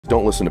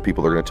Don't listen to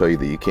people that are going to tell you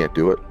that you can't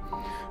do it.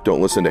 Don't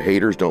listen to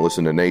haters. Don't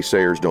listen to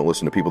naysayers. Don't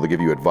listen to people that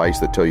give you advice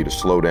that tell you to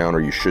slow down, or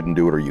you shouldn't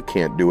do it, or you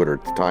can't do it, or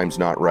the time's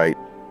not right,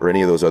 or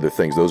any of those other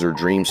things. Those are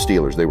dream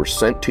stealers. They were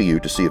sent to you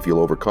to see if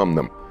you'll overcome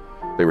them.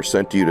 They were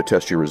sent to you to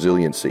test your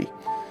resiliency.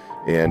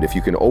 And if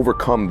you can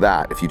overcome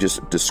that, if you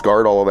just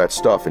discard all of that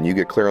stuff and you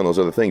get clear on those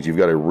other things, you've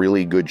got a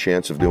really good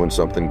chance of doing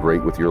something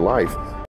great with your life.